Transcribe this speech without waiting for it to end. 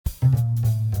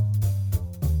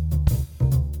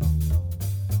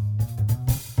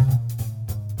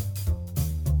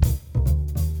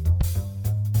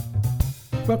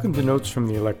Welcome to Notes from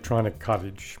the Electronic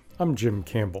Cottage. I'm Jim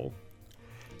Campbell.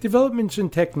 Developments in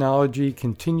technology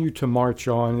continue to march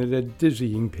on at a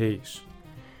dizzying pace.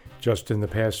 Just in the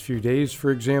past few days,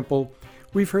 for example,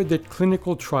 we've heard that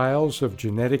clinical trials of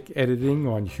genetic editing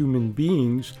on human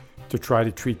beings to try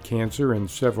to treat cancer and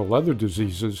several other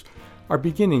diseases are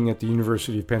beginning at the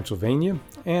University of Pennsylvania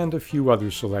and a few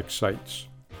other select sites.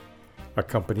 A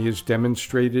company has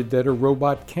demonstrated that a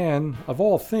robot can, of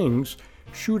all things,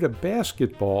 shoot a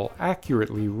basketball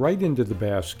accurately right into the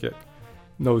basket.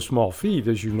 No small feat,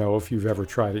 as you know if you've ever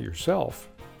tried it yourself.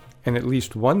 And at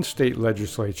least one state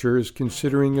legislature is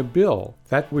considering a bill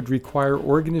that would require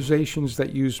organizations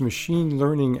that use machine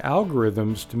learning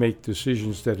algorithms to make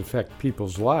decisions that affect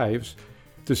people's lives,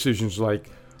 decisions like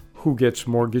who gets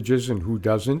mortgages and who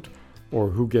doesn't, or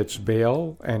who gets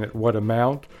bail and at what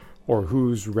amount, or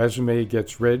whose resume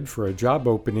gets read for a job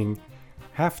opening,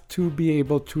 have to be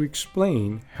able to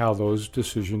explain how those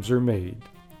decisions are made.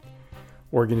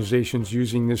 Organizations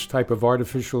using this type of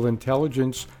artificial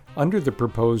intelligence under the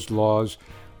proposed laws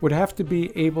would have to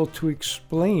be able to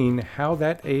explain how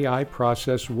that AI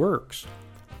process works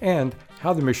and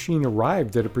how the machine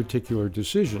arrived at a particular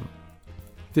decision.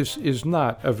 This is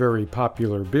not a very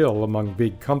popular bill among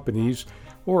big companies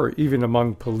or even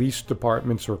among police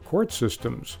departments or court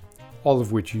systems, all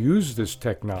of which use this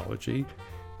technology,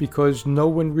 because no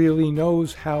one really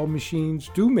knows how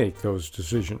machines do make those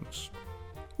decisions.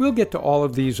 We'll get to all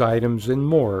of these items and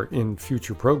more in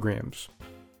future programs.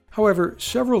 However,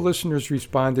 several listeners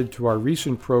responded to our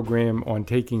recent program on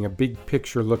taking a big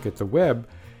picture look at the web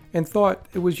and thought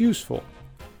it was useful.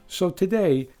 So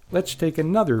today, let's take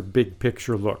another big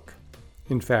picture look.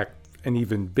 In fact, an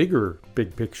even bigger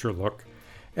big picture look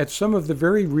at some of the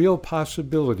very real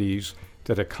possibilities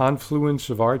that a confluence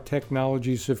of our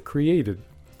technologies have created,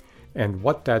 and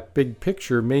what that big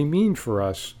picture may mean for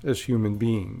us as human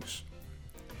beings.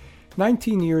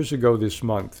 19 years ago this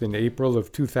month, in April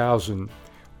of 2000,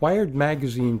 Wired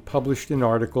magazine published an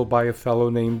article by a fellow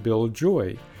named Bill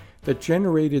Joy that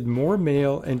generated more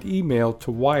mail and email to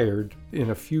Wired in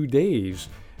a few days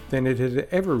than it had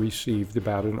ever received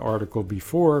about an article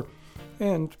before,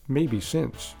 and maybe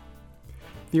since.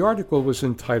 The article was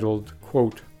entitled,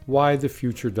 quote, "Why the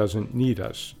Future Doesn't Need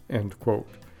Us," end quote,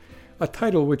 a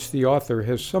title which the author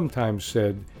has sometimes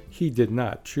said he did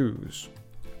not choose.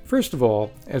 First of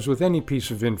all, as with any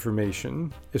piece of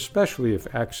information, especially if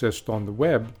accessed on the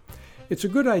web, it's a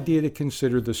good idea to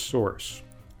consider the source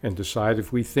and decide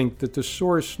if we think that the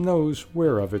source knows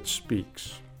whereof it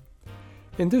speaks.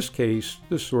 In this case,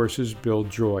 the source is Bill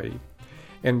Joy,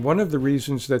 and one of the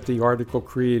reasons that the article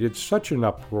created such an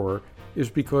uproar is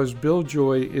because Bill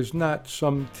Joy is not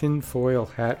some tinfoil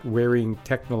hat-wearing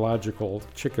technological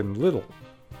Chicken Little.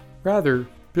 Rather,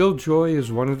 Bill Joy is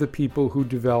one of the people who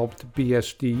developed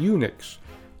BSD Unix,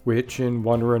 which, in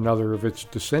one or another of its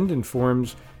descendant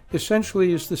forms,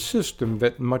 essentially is the system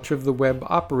that much of the web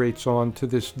operates on to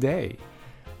this day.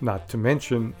 Not to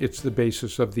mention, it's the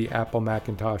basis of the Apple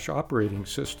Macintosh operating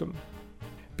system.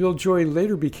 Bill Joy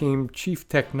later became Chief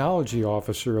Technology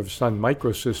Officer of Sun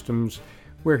Microsystems,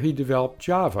 where he developed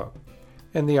Java,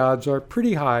 and the odds are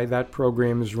pretty high that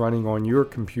program is running on your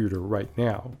computer right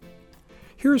now.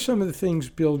 Here are some of the things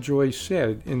Bill Joy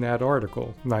said in that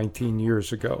article 19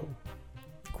 years ago.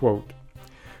 Quote,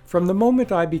 "From the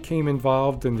moment I became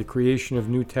involved in the creation of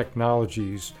new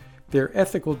technologies, their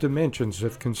ethical dimensions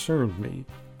have concerned me.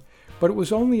 But it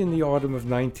was only in the autumn of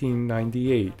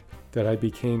 1998 that I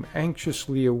became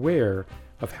anxiously aware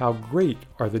of how great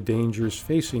are the dangers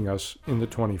facing us in the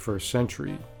 21st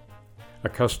century.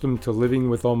 Accustomed to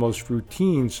living with almost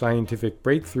routine scientific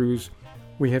breakthroughs,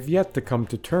 we have yet to come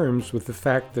to terms with the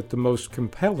fact that the most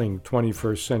compelling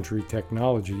 21st century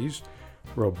technologies,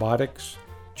 robotics,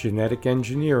 genetic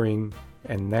engineering,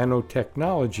 and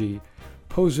nanotechnology,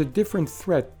 pose a different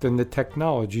threat than the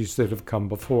technologies that have come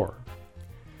before.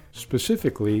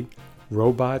 Specifically,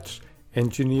 robots,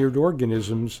 engineered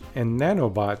organisms, and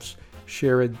nanobots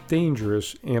share a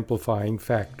dangerous amplifying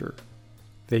factor.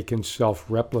 They can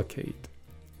self-replicate.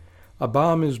 A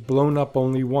bomb is blown up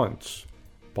only once,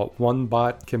 but one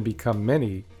bot can become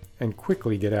many and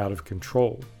quickly get out of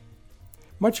control.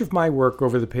 Much of my work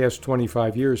over the past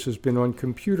 25 years has been on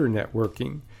computer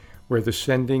networking, where the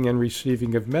sending and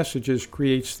receiving of messages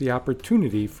creates the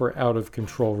opportunity for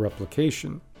out-of-control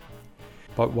replication.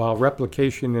 But while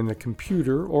replication in a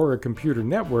computer or a computer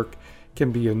network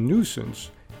can be a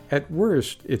nuisance, at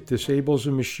worst, it disables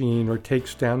a machine or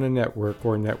takes down a network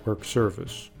or network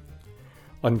service.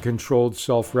 Uncontrolled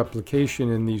self-replication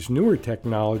in these newer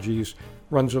technologies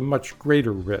runs a much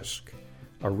greater risk,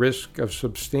 a risk of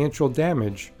substantial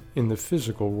damage in the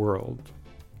physical world.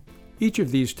 Each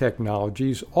of these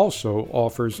technologies also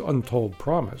offers untold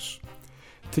promise.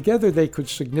 Together, they could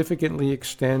significantly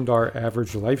extend our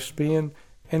average lifespan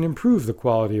and improve the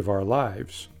quality of our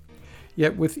lives.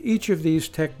 Yet with each of these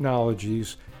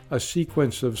technologies, a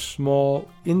sequence of small,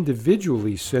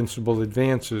 individually sensible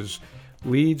advances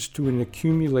leads to an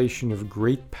accumulation of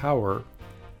great power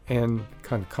and,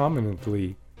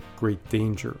 concomitantly, great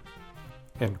danger."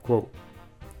 End quote.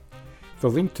 The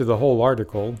link to the whole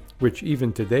article, which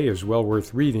even today is well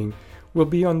worth reading, will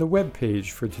be on the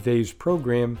webpage for today's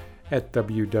program at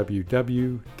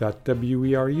www.weru.org.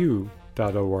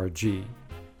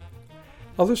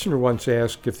 A listener once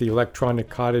asked if the electronic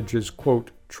cottage is,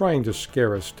 quote, "trying to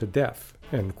scare us to death,"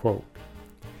 end quote.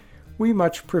 We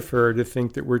much prefer to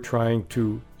think that we're trying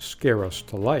to scare us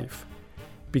to life,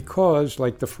 because,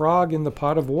 like the frog in the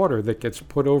pot of water that gets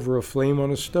put over a flame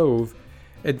on a stove,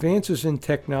 advances in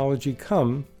technology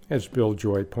come, as Bill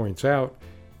Joy points out,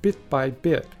 bit by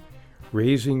bit,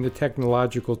 raising the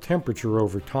technological temperature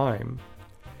over time.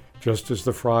 Just as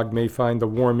the frog may find the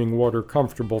warming water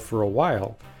comfortable for a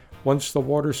while, once the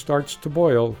water starts to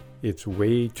boil, it's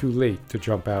way too late to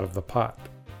jump out of the pot.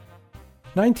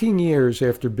 19 years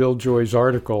after Bill Joy's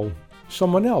article,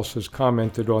 someone else has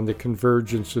commented on the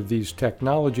convergence of these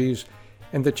technologies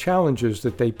and the challenges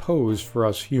that they pose for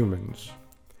us humans.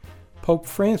 Pope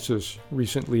Francis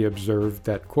recently observed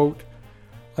that, quote,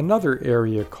 "Another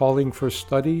area calling for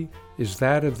study is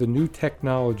that of the new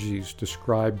technologies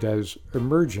described as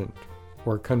emergent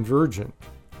or convergent.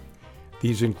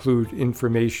 These include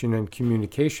information and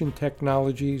communication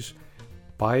technologies,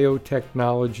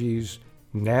 biotechnologies,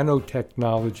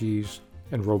 nanotechnologies,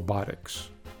 and robotics."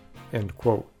 End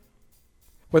quote.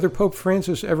 Whether Pope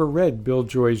Francis ever read Bill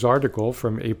Joy's article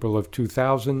from April of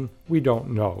 2000, we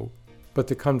don't know, but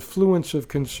the confluence of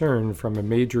concern from a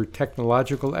major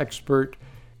technological expert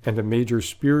and a major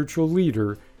spiritual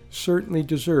leader certainly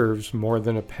deserves more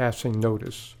than a passing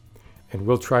notice, and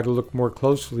we'll try to look more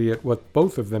closely at what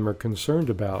both of them are concerned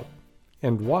about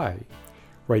and why,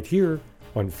 right here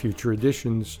on future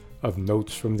editions of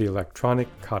Notes from the Electronic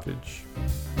Cottage.